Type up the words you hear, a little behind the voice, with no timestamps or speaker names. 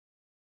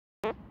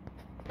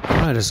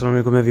Alright,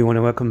 assalamualaikum everyone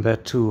and welcome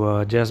back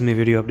to Jasmy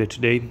video update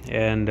today.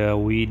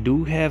 And we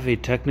do have a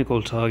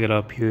technical target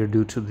up here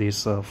due to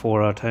this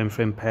 4-hour time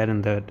frame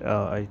pattern that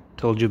I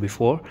told you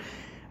before,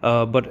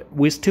 but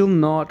we're still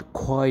not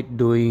quite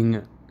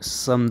doing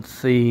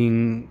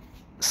something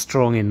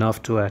strong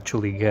enough to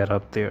actually get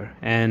up there.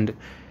 And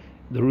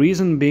the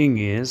reason being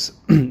is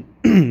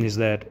is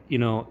that, you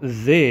know,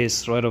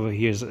 this right over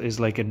here is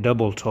like a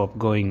double top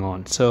going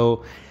on.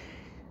 So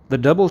the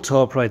double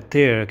top right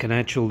there can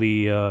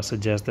actually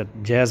suggest that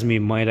Jasmy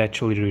might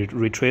actually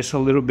retrace a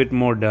little bit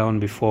more down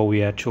before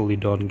we actually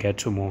don't get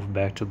to move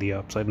back to the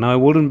upside. Now, I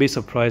wouldn't be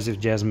surprised if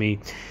Jasmy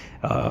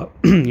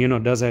you know,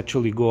 does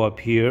actually go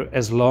up here,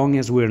 as long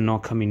as we're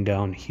not coming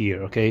down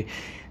here. Okay,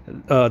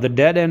 the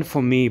dead end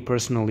for me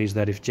personally is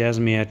that if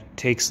Jasmy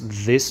takes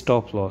this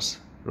stop loss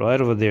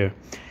right over there,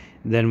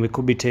 then we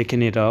could be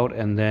taking it out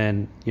and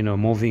then, you know,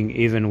 moving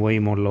even way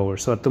more lower.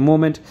 So at the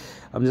moment,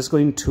 I'm just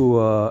going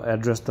to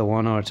address the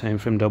 1-hour time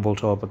frame double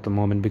top at the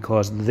moment,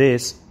 because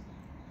this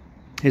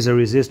is a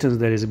resistance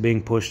that is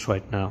being pushed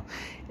right now.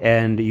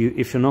 And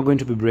if you're not going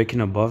to be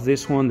breaking above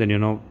this one, then, you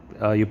know,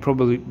 you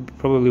probably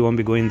won't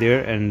be going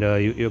there, and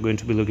you're going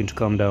to be looking to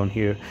come down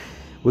here.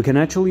 We can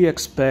actually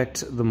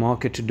expect the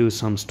market to do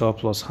some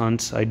stop loss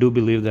hunts. I do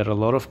believe that a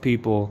lot of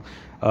people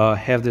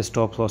have the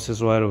stop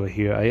losses right over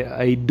here.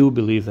 I do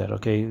believe that,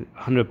 okay,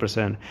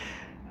 100%.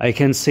 I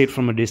can see it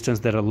from a distance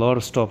that a lot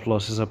of stop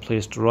losses are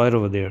placed right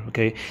over there,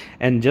 okay?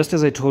 And just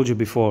as I told you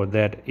before,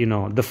 that, you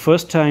know, the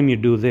first time you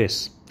do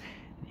this,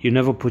 you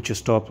never put your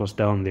stop loss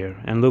down there.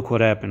 And look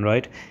what happened,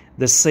 right?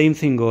 The same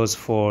thing goes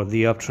for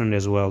the uptrend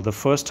as well. The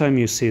first time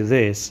you see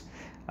this,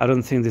 I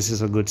don't think this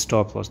is a good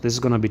stop loss. This is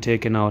going to be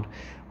taken out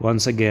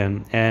once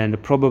again,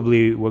 and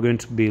probably we're going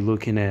to be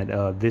looking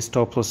at this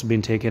stop loss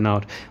being taken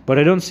out. But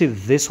I don't see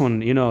this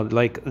one, you know,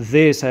 like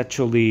this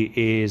actually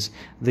is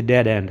the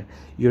dead end.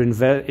 You're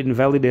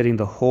invalidating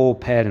the whole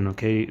pattern,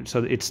 okay?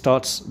 So it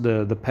starts,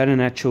 the pattern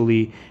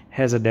actually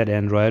has a dead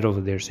end right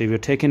over there. So if you're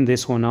taking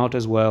this one out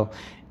as well,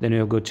 then you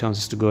have good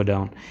chances to go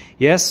down.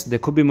 Yes, there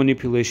could be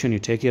manipulation. You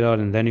take it out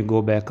and then you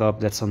go back up.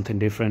 That's something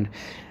different.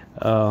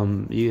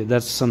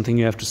 That's something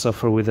you have to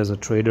suffer with as a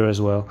trader as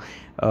well.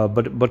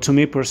 But to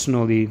me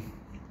personally,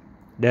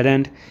 dead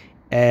end.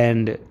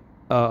 And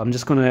I'm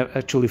just going to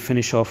actually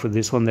finish off with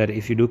this one, that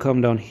if you do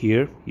come down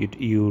here,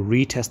 you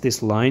retest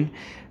this line,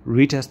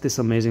 retest this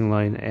amazing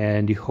line,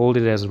 and you hold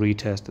it as a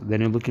retest,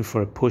 then you're looking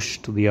for a push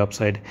to the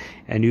upside,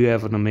 and you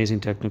have an amazing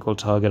technical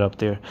target up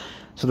there.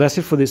 So that's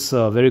it for this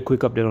very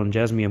quick update on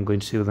Jasmy. I'm going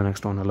to see you in the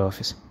next one. Allah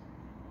Hafiz.